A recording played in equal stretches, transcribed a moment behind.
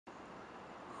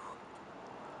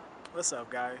What's up,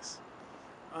 guys?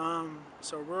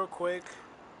 So real quick,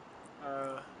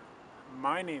 uh,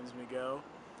 my name's Miguel.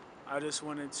 I just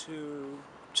wanted to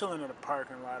chilling in the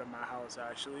parking lot of my house.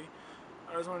 Actually,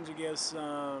 I just wanted to give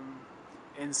some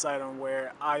insight on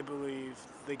where I believe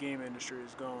the game industry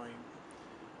is going.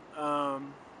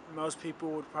 Um, Most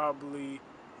people would probably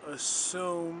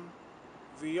assume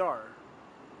VR,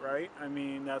 right? I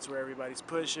mean, that's where everybody's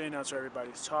pushing. That's where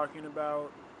everybody's talking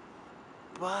about.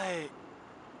 But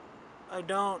I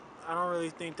don't really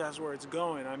think that's where it's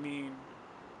going. I mean,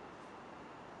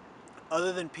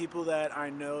 other than people that I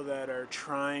know that are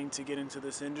trying to get into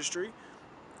this industry,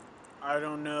 I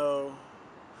don't know.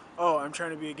 Oh, I'm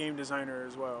trying to be a game designer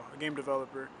as well, a game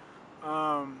developer.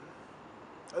 Um,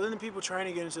 Other than people trying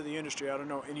to get into the industry, I don't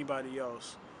know anybody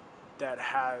else that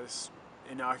has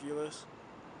an Oculus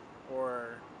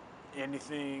or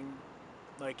anything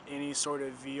like any sort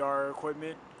of VR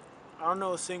equipment. I don't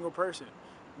know a single person.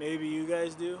 Maybe you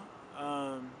guys do.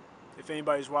 Um, if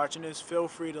anybody's watching this, feel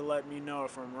free to let me know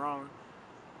if I'm wrong.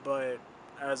 But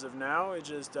as of now, it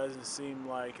just doesn't seem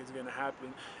like it's gonna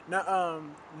happen.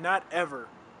 Not ever,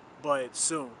 but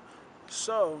soon.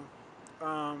 So,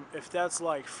 if that's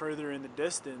like further in the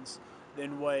distance,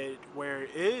 then where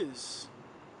is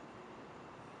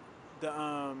the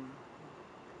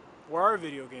where are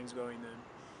video games going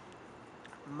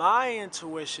then? My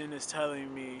intuition is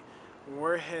telling me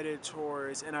we're headed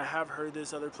towards, and I have heard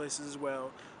this other places as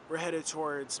well. We're headed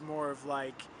towards more of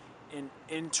like an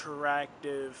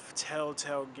interactive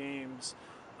Telltale Games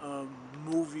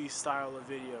movie style of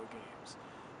video games.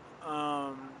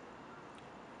 Um,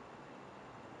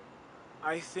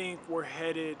 I think we're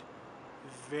headed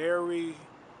very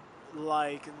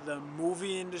like the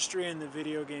movie industry and the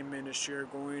video game industry are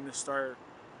going to start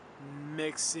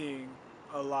mixing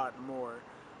a lot more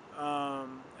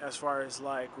as far as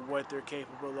like what they're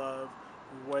capable of,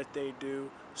 what they do.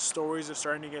 Stories are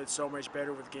starting to get so much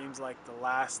better with games like The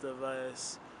Last of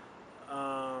Us.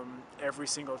 Every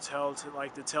single Telltale,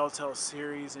 like the Telltale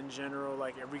series in general,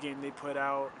 like every game they put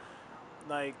out,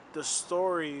 like the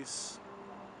stories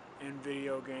in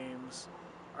video games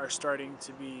are starting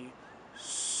to be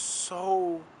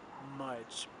so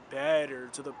much better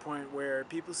to the point where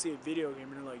people see a video game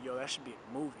and they're like, yo, that should be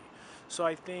a movie. So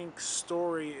I think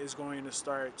story is going to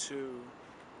start to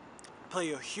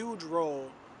play a huge role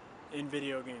in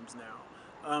video games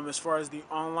now. As far as the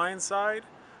online side,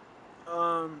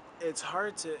 it's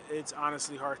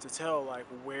honestly hard to tell like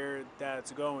where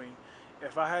that's going.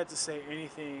 If I had to say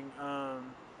anything,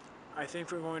 I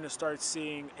think we're going to start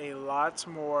seeing a lot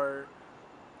more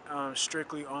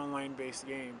strictly online based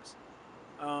games.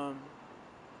 Um,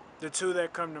 the two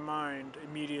that come to mind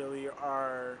immediately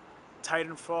are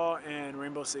Titanfall and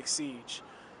Rainbow Six Siege.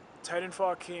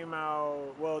 Titanfall came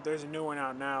out, well, there's a new one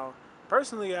out now.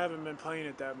 Personally, I haven't been playing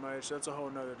it that much. That's a whole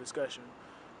nother discussion.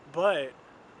 But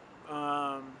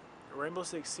um, Rainbow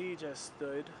Six Siege has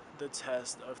stood the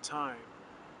test of time.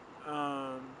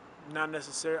 Um, Not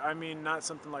necessarily, I mean, not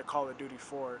something like Call of Duty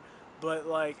 4, but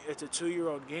like it's a 2 year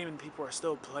old game and people are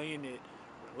still playing it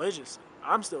religiously.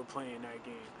 I'm still playing that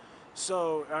game.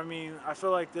 So, I mean, I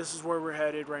feel like this is where we're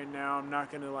headed right now. I'm not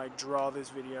going to like draw this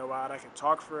video out. I can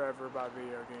talk forever about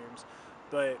video games,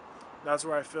 but that's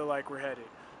where I feel like we're headed.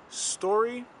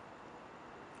 Story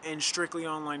and strictly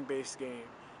online based game.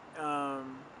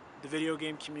 Um, the video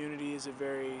game community is a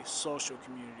very social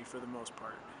community for the most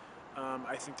part.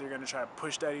 I think they're going to try to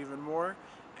push that even more,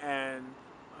 and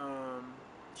um,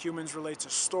 humans relate to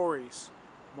stories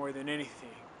more than anything.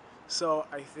 So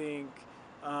I think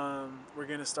we're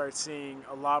going to start seeing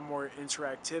a lot more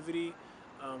interactivity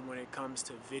when it comes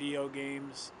to video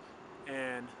games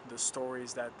and the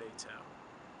stories that they tell.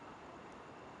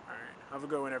 All right, have a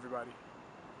good one, everybody.